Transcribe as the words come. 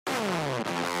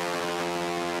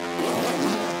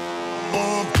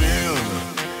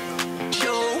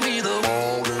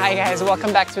Hi guys,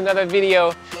 welcome back to another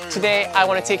video. Today I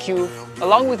want to take you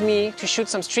along with me to shoot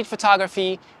some street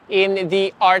photography in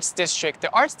the Arts District.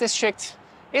 The Arts District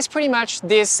is pretty much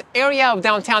this area of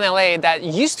downtown LA that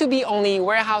used to be only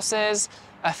warehouses,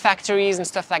 factories and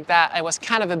stuff like that. It was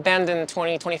kind of abandoned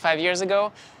 25 years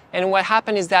ago. And what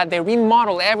happened is that they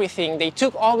remodeled everything. They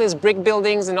took all these brick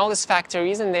buildings and all these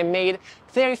factories and they made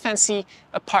very fancy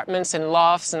apartments and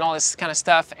lofts and all this kind of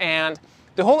stuff. And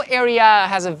the whole area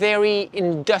has a very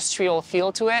industrial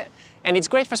feel to it. And it's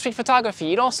great for street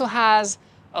photography. It also has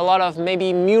a lot of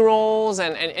maybe murals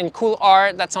and cool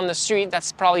art that's on the street.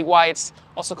 That's probably why it's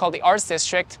also called the Arts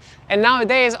District. And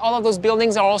nowadays, all of those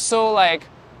buildings are also like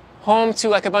home to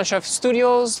like a bunch of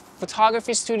studios,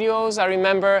 photography studios. I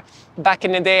remember back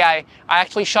in the day, I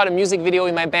actually shot a music video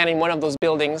in my band in one of those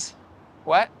buildings.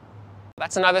 What?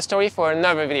 That's another story for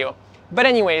another video. But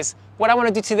anyways, what I want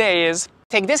to do today is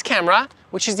take this camera,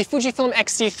 which is the FUJIFILM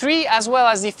X-T3 as well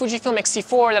as the FUJIFILM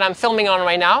X-T4 that I'm filming on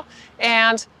right now,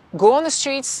 and go on the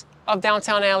streets of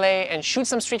downtown LA and shoot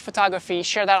some street photography,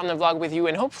 share that on the vlog with you,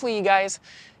 and hopefully you guys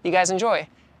enjoy.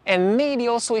 And maybe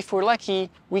also, if we're lucky,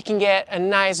 we can get a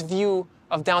nice view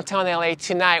of downtown LA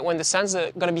tonight when the sun's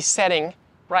gonna be setting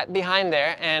right behind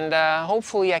there, and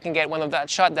hopefully I can get one of that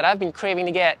shot that I've been craving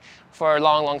to get for a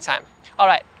long, long time. All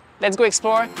right, let's go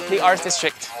explore the Arts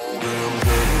District.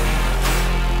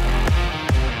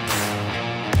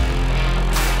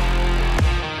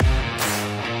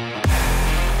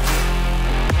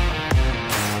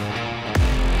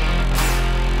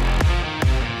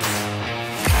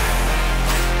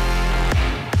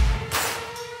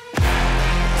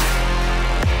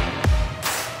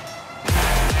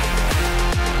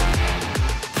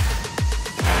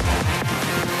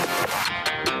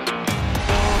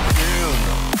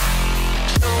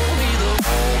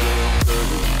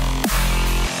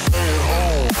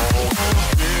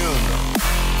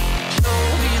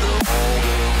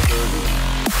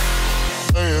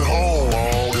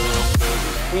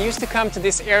 We used to come to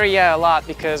this area a lot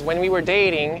because when we were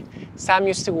dating, Sam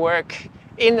used to work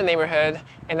in the neighborhood,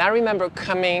 and I remember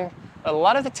coming a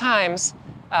lot of the times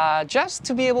just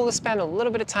to be able to spend a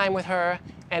little bit of time with her,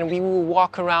 and we will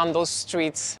walk around those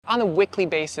streets on a weekly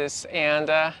basis, and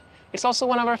it's also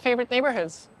one of our favorite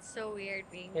neighborhoods. It's so weird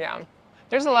being Yeah.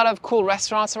 There's a lot of cool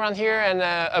restaurants around here and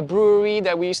a brewery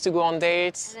that we used to go on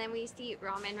dates. And then we used to eat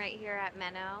ramen right here at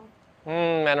Menno.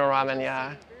 Menno ramen,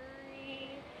 yeah. Brewery,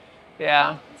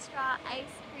 Yeah. straw ice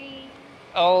cream.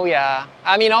 Oh yeah.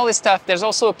 I mean, all this stuff. There's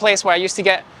also a place where I used to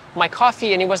get my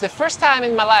coffee, and it was the first time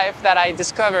in my life that I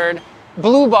discovered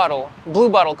blue bottle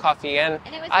coffee, and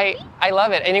it was I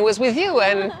love it. And it was with you,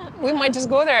 and we might just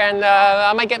go there, and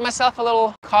I might get myself a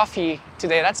little coffee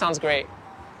today. That sounds great.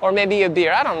 Or maybe a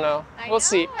beer. I don't know. We'll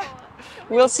see.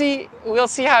 We'll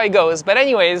see how it goes. But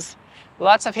anyways,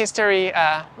 lots of history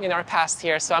in our past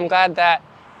here. So I'm glad that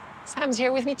Sam's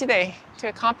here with me today to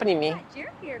accompany me.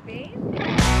 You're here, babe.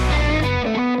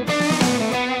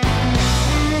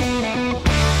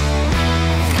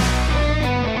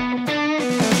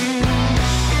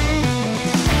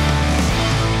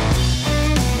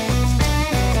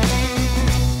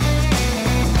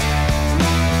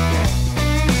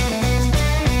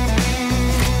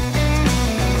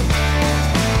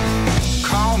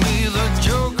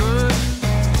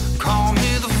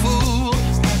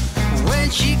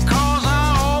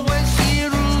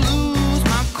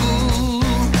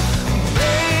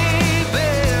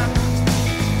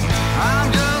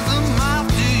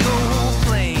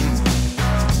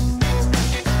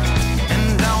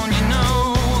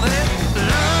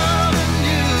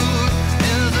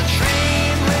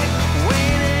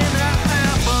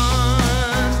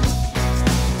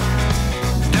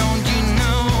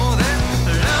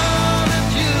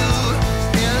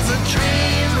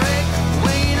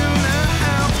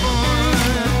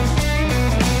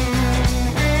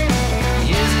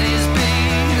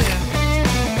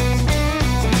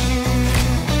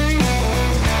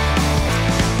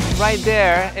 Right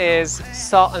there is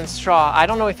Salt and Straw. I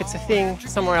don't know if it's a thing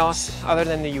somewhere else other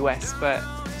than the US, but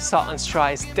Salt and Straw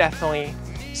is definitely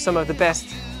some of the best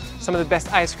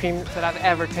ice cream that I've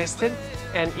ever tasted.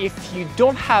 And if you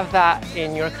don't have that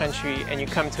in your country and you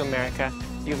come to America,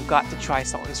 you've got to try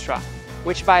Salt and Straw,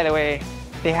 which, by the way,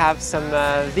 they have some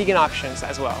vegan options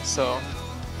as well, so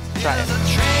try it.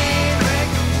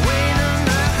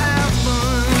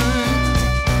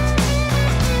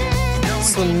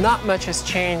 So not much has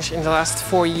changed in the last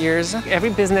 4 years. Every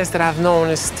business that I've known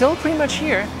is still pretty much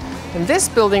here. And this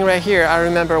building right here, I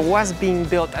remember, was being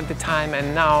built at the time,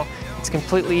 and now it's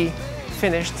completely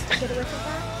finished.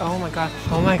 Oh my God,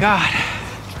 oh my God.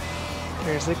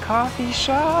 There's a coffee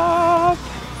shop.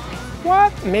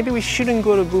 What? Maybe we shouldn't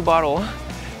go to Blue Bottle.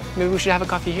 Maybe we should have a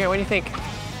coffee here. What do you think?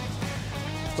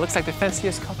 Looks like the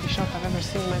fanciest coffee shop I've ever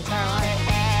seen in my entire life.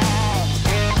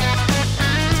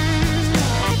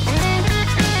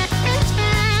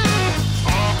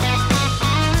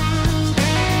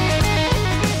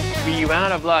 We ran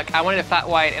out of luck. I wanted a flat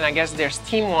white, and I guess their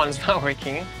steam one's not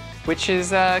working, which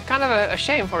is kind of a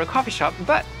shame for a coffee shop,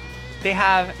 but they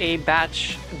have a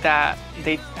batch that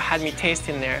they had me taste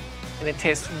in there, and it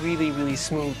tastes really, really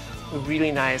smooth,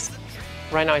 really nice.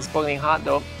 Right now it's boiling hot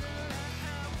though.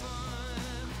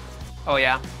 Oh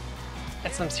yeah,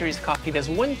 that's some serious coffee. There's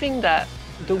one thing that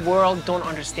the world don't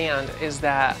understand is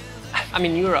that, I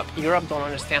mean Europe don't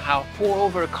understand how pour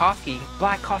over coffee,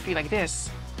 black coffee like this,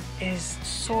 is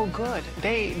so good.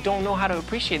 They don't know how to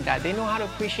appreciate that. They know how to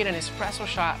appreciate an espresso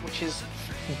shot, which is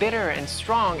bitter and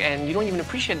strong, and you don't even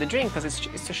appreciate the drink because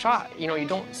it's a shot. You know, you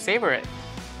don't savor it.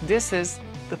 This is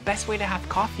the best way to have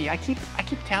coffee. I keep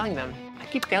telling them. I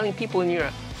keep telling people in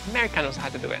Europe. America knows how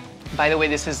to do it. By the way,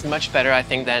 this is much better, I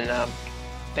think,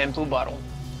 than Blue Bottle.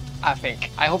 I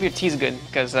think. I hope your tea's good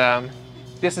because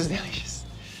this is delicious.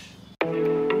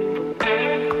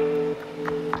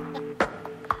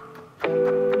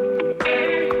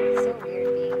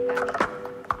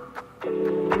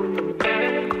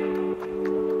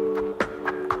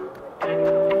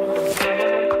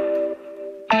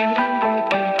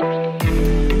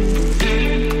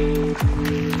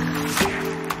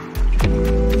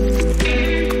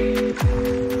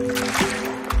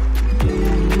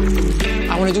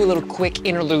 Do a little quick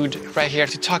interlude right here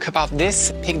to talk about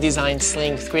this Peak Design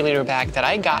Sling 3-liter bag that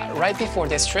I got right before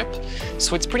this trip.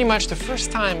 So it's pretty much the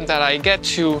first time that I get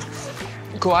to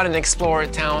go out and explore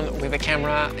town with a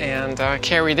camera and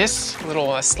carry this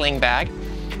little sling bag.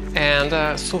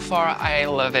 And so far I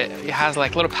love it. It has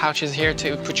like little pouches here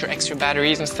to put your extra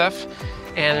batteries and stuff.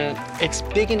 And it's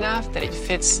big enough that it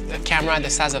fits a camera the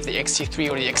size of the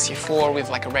X-T3 or the X-T4 with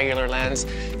like a regular lens.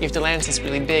 If the lens is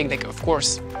really big, like of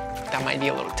course, that might be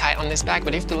a little tight on this bag,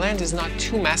 but if the lens is not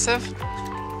too massive,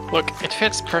 look, it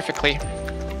fits perfectly.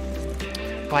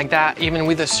 Like that, even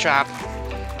with the strap.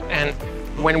 And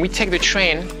when we take the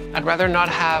train, I'd rather not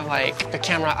have like the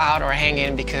camera out or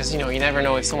hanging because, you know, you never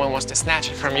know if someone wants to snatch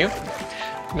it from you.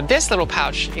 But this little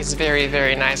pouch is very,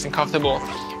 very nice and comfortable.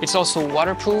 It's also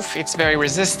waterproof, it's very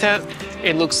resistant,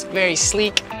 it looks very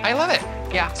sleek. I love it.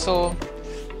 Yeah, so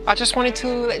I just wanted to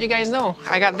let you guys know.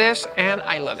 I got this and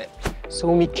I love it. So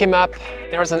when we came up,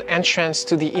 there was an entrance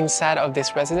to the inside of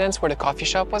this residence where the coffee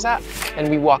shop was at, and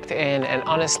we walked in, and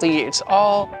honestly, it's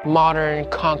all modern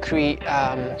concrete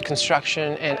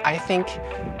construction, and I think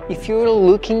if you're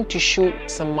looking to shoot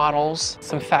some models,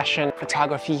 some fashion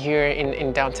photography here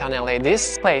in downtown LA,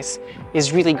 this place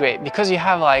is really great because you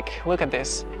have like, look at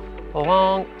this,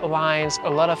 long lines, a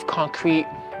lot of concrete.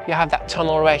 You have that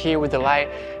tunnel right here with the light.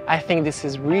 I think this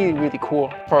is really, really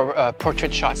cool for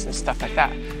portrait shots and stuff like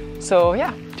that. So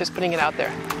yeah, just putting it out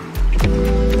there.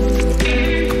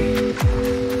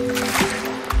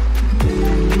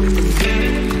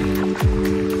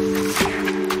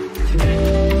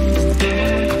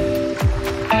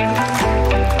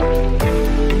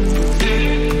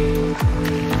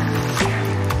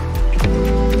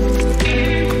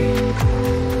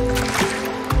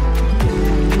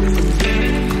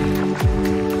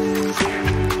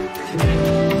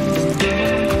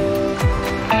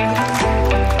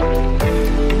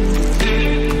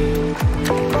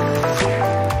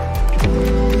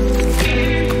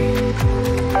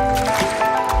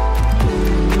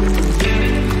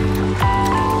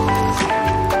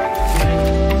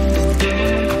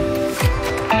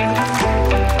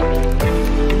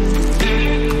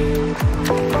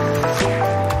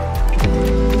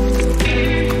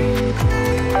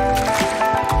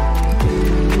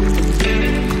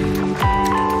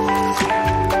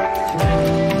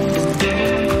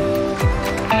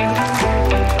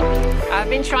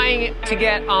 Trying to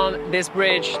get on this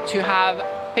bridge to have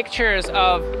pictures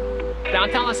of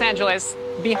downtown Los Angeles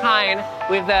behind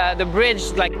with the bridge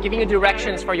like giving you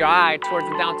directions for your eye towards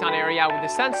the downtown area with the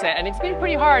sunset, and it's been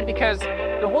pretty hard because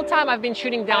the whole time I've been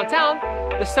shooting downtown,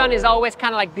 the sun is always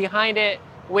kind of like behind it,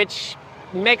 which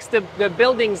makes the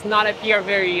buildings not appear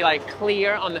very like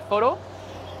clear on the photo.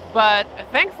 But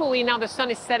thankfully now the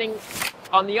sun is setting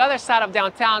on the other side of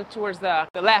downtown towards the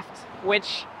left,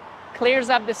 which clears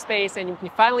up the space and you can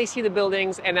finally see the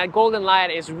buildings, and that golden light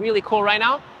is really cool right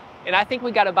now. And I think we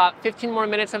got about 15 more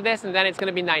minutes of this and then it's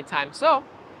gonna be nighttime. So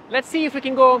let's see if we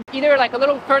can go either like a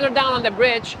little further down on the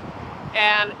bridge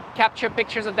and capture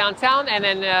pictures of downtown, and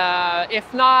then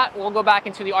if not, we'll go back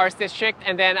into the Arts District,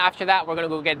 and then after that we're gonna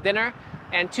go get dinner.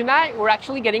 And tonight we're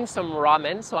actually getting some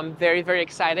ramen, so I'm very, very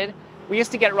excited. We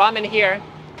used to get ramen here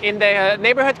in the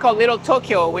neighborhood called Little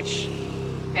Tokyo, which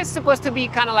is supposed to be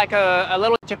kind of like a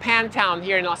little Japan town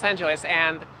here in Los Angeles,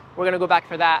 and we're gonna go back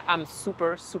for that. I'm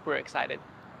super, super excited.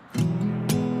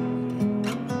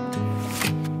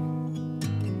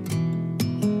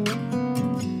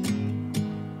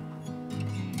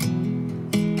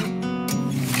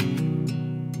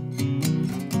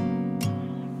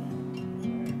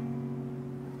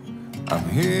 I'm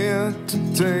here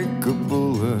to take a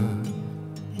bullet,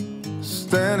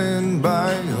 standing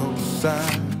by your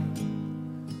side.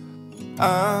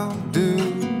 I'll do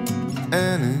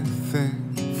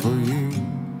anything for you,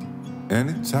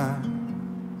 anytime.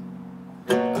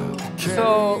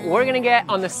 So we're gonna get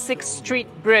on the 6th Street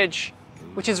Bridge,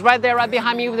 which is right there, right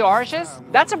behind me with the arches.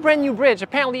 That's a brand new bridge.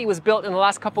 Apparently it was built in the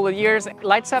last couple of years. It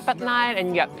lights up at night and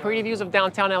you got pretty views of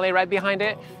downtown LA right behind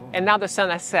it. And now the sun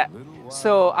has set.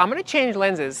 So I'm gonna change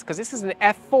lenses because this is an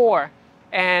f4.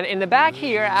 And in the back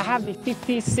here, I have the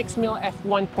 56mm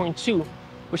f1.2,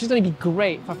 which is gonna be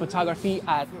great for photography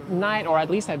at night, or at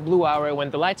least at blue hour when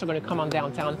the lights are gonna come on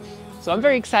downtown. So I'm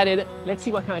very excited. Let's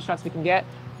see what kind of shots we can get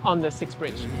on the 6th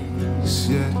Bridge. It's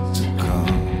yet to come,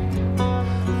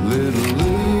 little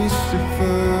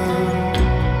Lucifer,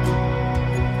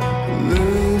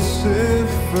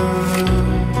 Lucifer,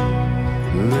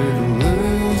 little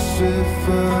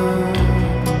Lucifer,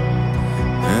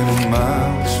 many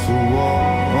miles to walk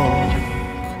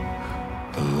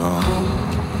alone.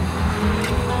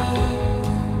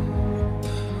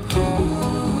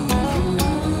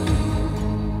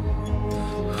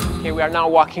 Okay, we are now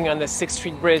walking on the 6th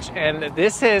Street Bridge, and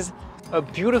this is a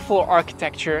beautiful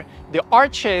architecture. The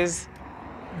arches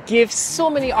give so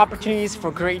many opportunities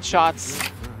for great shots,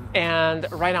 and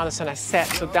right now the sun has set,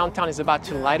 so downtown is about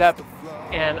to light up,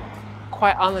 and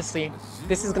quite honestly,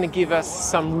 this is gonna give us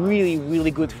some really,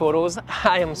 really good photos.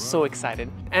 I am so excited.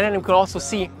 And then we can also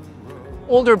see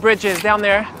older bridges down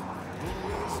there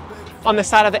on the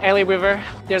side of the LA River.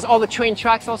 There's all the train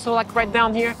tracks also like right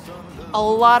down here. A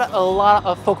lot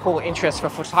of focal interest for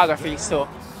photography, so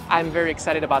I'm very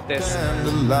excited about this. And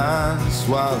the lines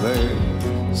while they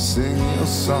sing your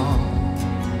song,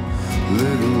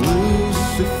 little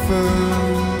Lucifer,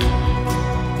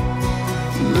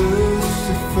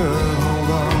 Lucifer,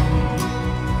 hold on,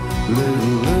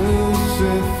 little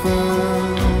Lucifer,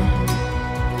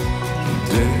 the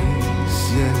days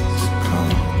yet to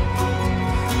come,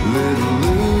 little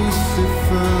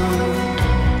Lucifer,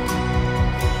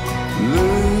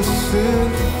 Lucifer,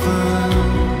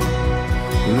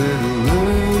 little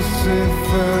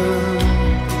Lucifer,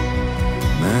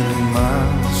 many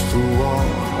miles to walk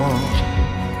alone.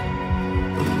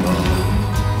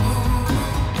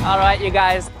 All right, you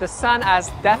guys, the sun has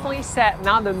definitely set.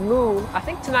 Now the moon, I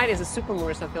think tonight is a supermoon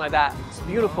or something like that. It's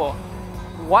beautiful.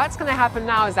 What's gonna happen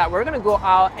now is that we're gonna go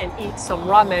out and eat some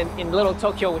ramen in Little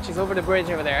Tokyo, which is over the bridge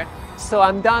over there. So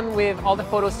I'm done with all the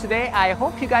photos today. I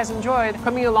hope you guys enjoyed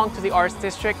coming along to the Arts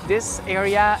District. This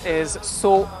area is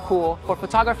so cool for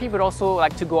photography, but also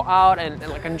like to go out and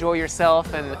like enjoy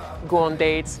yourself and go on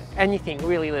dates, anything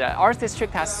really. The Arts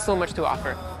District has so much to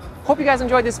offer. Hope you guys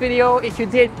enjoyed this video. If you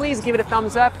did, please give it a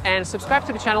thumbs up and subscribe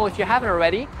to the channel if you haven't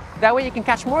already. That way you can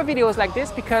catch more videos like this,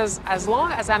 because as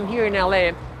long as I'm here in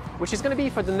LA, which is going to be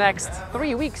for the next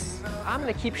 3 weeks, I'm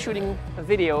going to keep shooting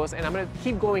videos and I'm going to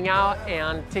keep going out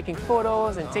and taking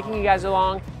photos and taking you guys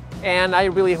along. And I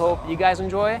really hope you guys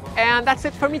enjoy. And that's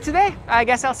it for me today. I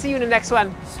guess I'll see you in the next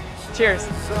one. Cheers.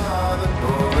 Still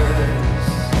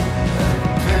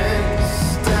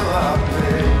our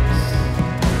place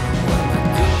when the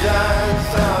good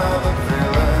guys are